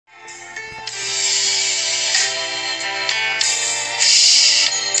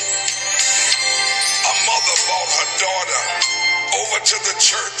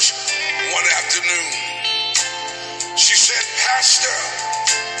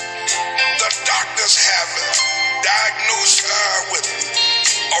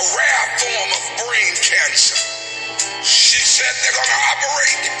said they're going to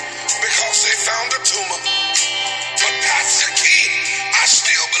operate because they found a tumor. But Pastor Key, I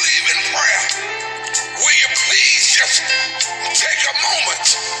still believe in prayer. Will you please just take a moment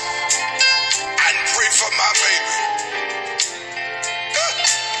and pray for my baby?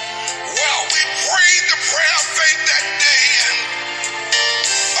 Well, we prayed the prayer of faith that day, and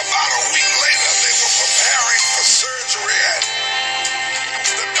about a week later they were preparing for surgery, and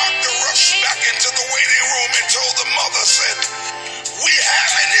the doctor rushed back into the waiting room and told the mother, said, we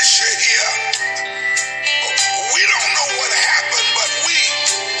have an issue here. We don't know what happened, but we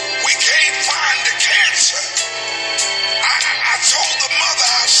can't find the cancer. I told the mother,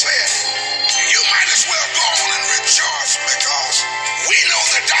 I said, you might as well go on and rejoice, because we know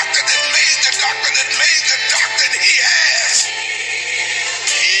the doctor that made the doctor that made the doctor, and he has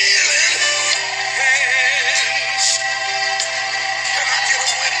healing hands. Can I get a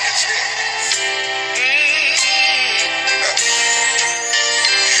witness here?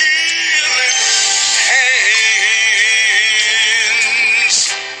 Healing hands.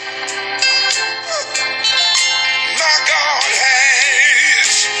 My God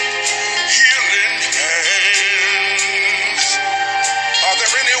has healing hands. Are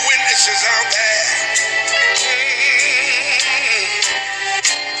there any witnesses out there?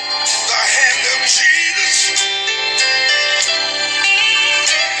 The hand of Jesus.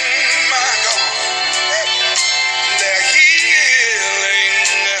 My God. The healing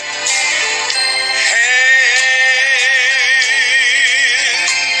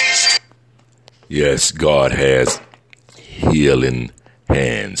hands. Yes, God has healing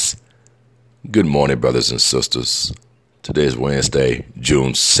hands. Good morning, brothers and sisters. Today is Wednesday,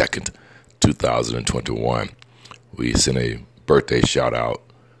 June 2nd, 2021. We send a birthday shout out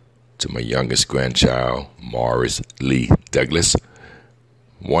to my youngest grandchild, Morris Lee Douglas,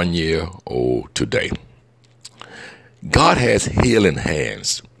 1 year old today. God has healing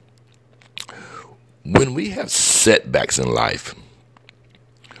hands. When we have setbacks in life,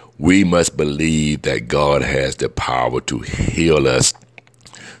 we must believe that God has the power to heal us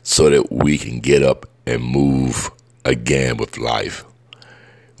so that we can get up and move again with life.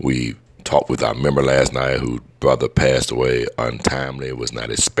 We talked with our member last night whose brother passed away untimely, was not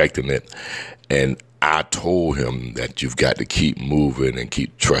expecting it. And I told him that you've got to keep moving and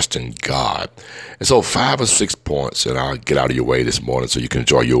keep trusting God. And so 5 or 6 points, and I'll get out of your way this morning so you can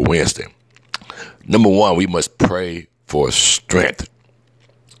enjoy your Wednesday. Number one, we must pray for strength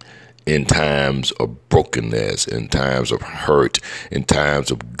in times of brokenness, in times of hurt, in times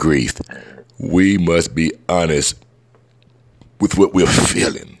of grief. We must be honest with what we're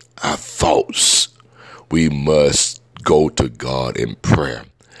feeling, our thoughts. We must go to God in prayer.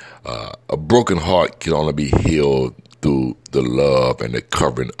 A broken heart can only be healed through the love and the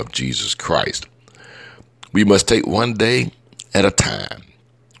covering of Jesus Christ. We must take one day at a time.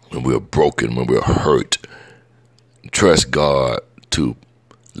 When we're broken, when we're hurt, trust God to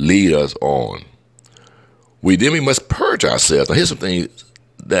lead us on. We must purge ourselves. Now, here's some things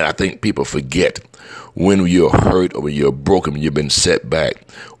that I think people forget. When you're hurt or when you're broken, when you've been set back,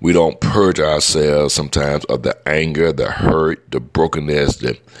 we don't purge ourselves sometimes of the anger, the hurt, the brokenness,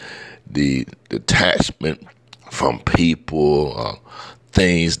 the detachment from people,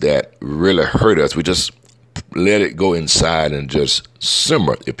 things that really hurt us. We just let it go inside and just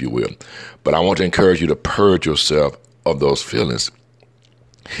simmer, if you will. But I want to encourage you to purge yourself of those feelings.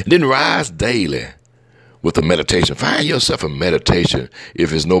 And then rise daily with a meditation. Find yourself a meditation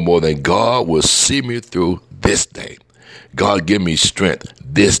if it's no more than God will see me through this day. God, give me strength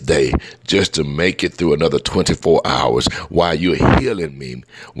this day just to make it through another 24 hours while you're healing me,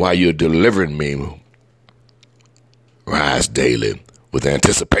 while you're delivering me. Rise daily with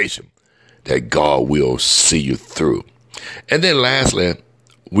anticipation that God will see you through. And then lastly,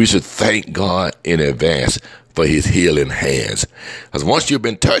 we should thank God in advance for his healing hands. Because once you've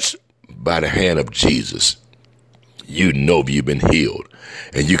been touched by the hand of Jesus, you know you've been healed.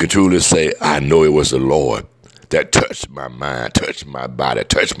 And you can truly say, I know it was the Lord that touched my mind, touched my body,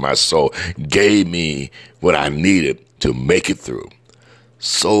 touched my soul, gave me what I needed to make it through.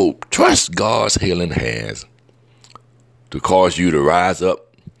 So trust God's healing hands to cause you to rise up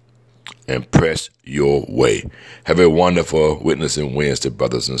and press your way. Have a wonderful Witnessing Wednesday,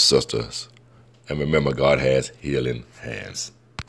 brothers and sisters. And remember, God has healing hands.